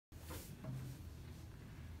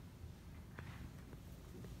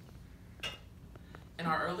In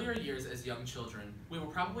our earlier years as young children, we were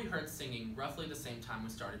probably heard singing roughly the same time we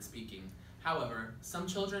started speaking. However, some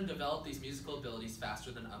children develop these musical abilities faster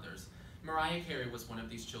than others. Mariah Carey was one of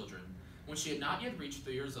these children. When she had not yet reached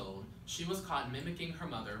 3 years old, she was caught mimicking her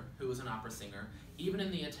mother, who was an opera singer, even in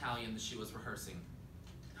the Italian that she was rehearsing.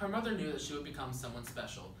 Her mother knew that she would become someone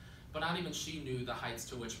special, but not even she knew the heights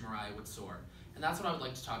to which Mariah would soar. And that's what I would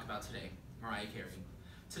like to talk about today, Mariah Carey.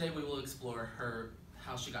 Today we will explore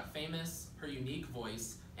how she got famous, her unique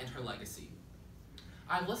voice, and her legacy.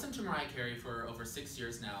 I've listened to Mariah Carey for over 6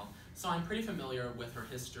 years now, so I'm pretty familiar with her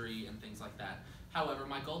history and things like that. However,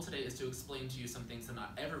 my goal today is to explain to you some things that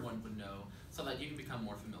not everyone would know so that you can become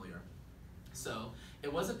more familiar. So,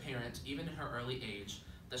 it was apparent, even in her early age,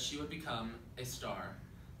 that she would become a star,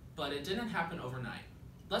 but it didn't happen overnight.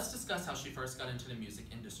 Let's discuss how she first got into the music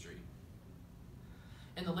industry.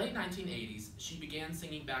 In the late 1980s, she began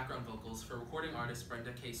singing background vocals for recording artist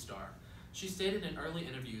Brenda K. Starr. She stated in early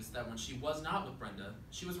interviews that when she was not with Brenda,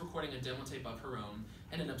 she was recording a demo tape of her own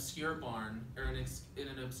in an obscure barn, or in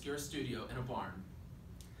an obscure studio in a barn.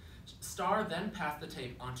 Starr then passed the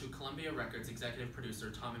tape on to Columbia Records executive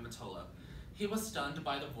producer Tommy Mottola. He was stunned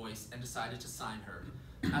by the voice and decided to sign her.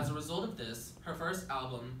 As a result of this, her first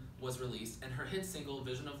album was released and her hit single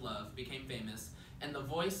Vision of Love became famous, and the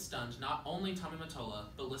voice stunned not only Tommy Mottola,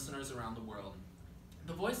 but listeners around the world.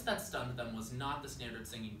 The voice that stunned them was not the standard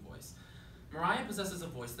singing voice. Mariah possesses a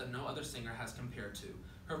voice that no other singer has compared to.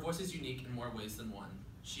 Her voice is unique in more ways than one.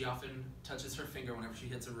 She often touches her finger whenever she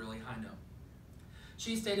hits a really high note.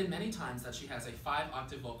 She stated many times that she has a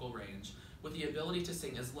 5-octave vocal range, with the ability to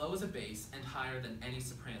sing as low as a bass and higher than any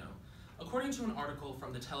soprano. According to an article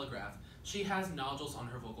from The Telegraph, she has nodules on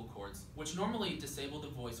her vocal cords, which normally disable the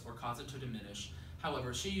voice or cause it to diminish.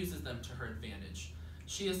 However, she uses them to her advantage.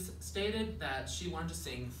 She has stated that she learned to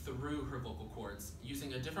sing through her vocal cords,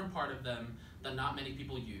 using a different part of them that not many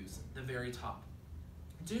people use, the very top.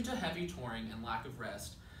 Due to heavy touring and lack of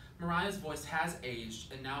rest, Mariah's voice has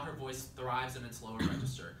aged, and now her voice thrives in its lower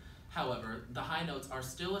register. However, the high notes are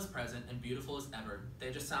still as present and beautiful as ever,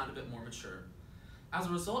 they just sound a bit more mature. As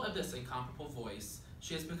a result of this incomparable voice,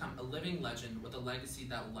 she has become a living legend with a legacy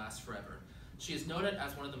that will last forever. She is noted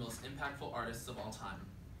as one of the most impactful artists of all time.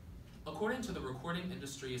 According to the Recording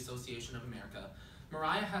Industry Association of America,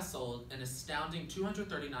 Mariah has sold an astounding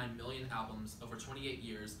 239 million albums over 28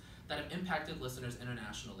 years that have impacted listeners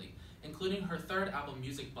internationally, including her third album,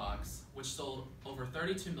 Music Box, which sold over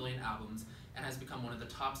 32 million albums and has become one of the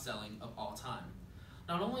top-selling of all time.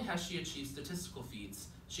 Not only has she achieved statistical feats,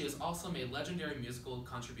 she has also made legendary musical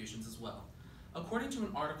contributions as well. According to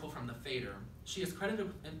an article from The Fader, she is credited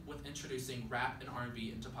with introducing rap and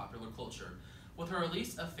R&B into popular culture. With her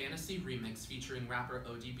release of Fantasy Remix featuring rapper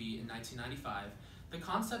ODB in 1995, the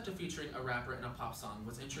concept of featuring a rapper in a pop song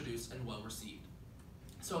was introduced and well received.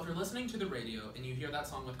 So if you're listening to the radio and you hear that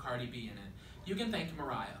song with Cardi B in it, you can thank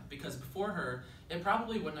Mariah, because before her, it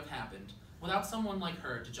probably wouldn't have happened. Without someone like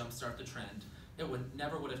her to jumpstart the trend, it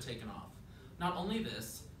never would have taken off. Not only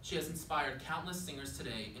this, she has inspired countless singers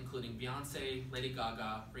today, including Beyonce, Lady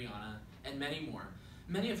Gaga, Rihanna, and many more,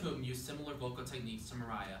 many of whom use similar vocal techniques to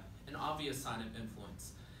Mariah, an obvious sign of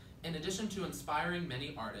influence. In addition to inspiring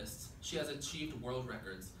many artists, she has achieved world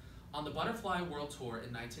records. On the Butterfly World Tour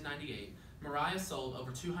in 1998, Mariah sold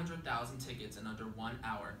over 200,000 tickets in under 1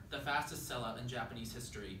 hour, the fastest sellout in Japanese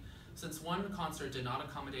history. Since one concert did not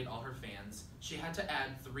accommodate all her fans, she had to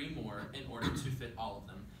add 3 more in order to fit all of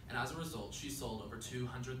them, and as a result, she sold over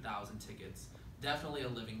 200,000 tickets. Definitely a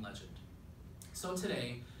living legend. So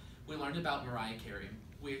today, we learned about Mariah Carey.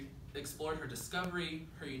 We explored her discovery,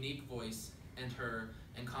 her unique voice, and her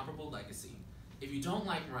incomparable legacy. If you don't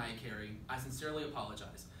like Mariah Carey, I sincerely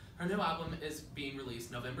apologize. Her new album is being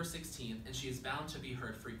released November 16th, and she is bound to be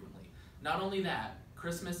heard frequently. Not only that,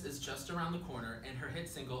 Christmas is just around the corner, and her hit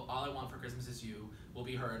single, All I Want for Christmas Is You, will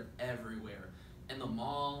be heard everywhere. In the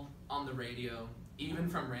mall, on the radio, even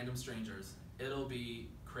from random strangers. It'll be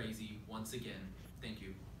crazy once again. Thank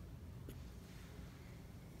you.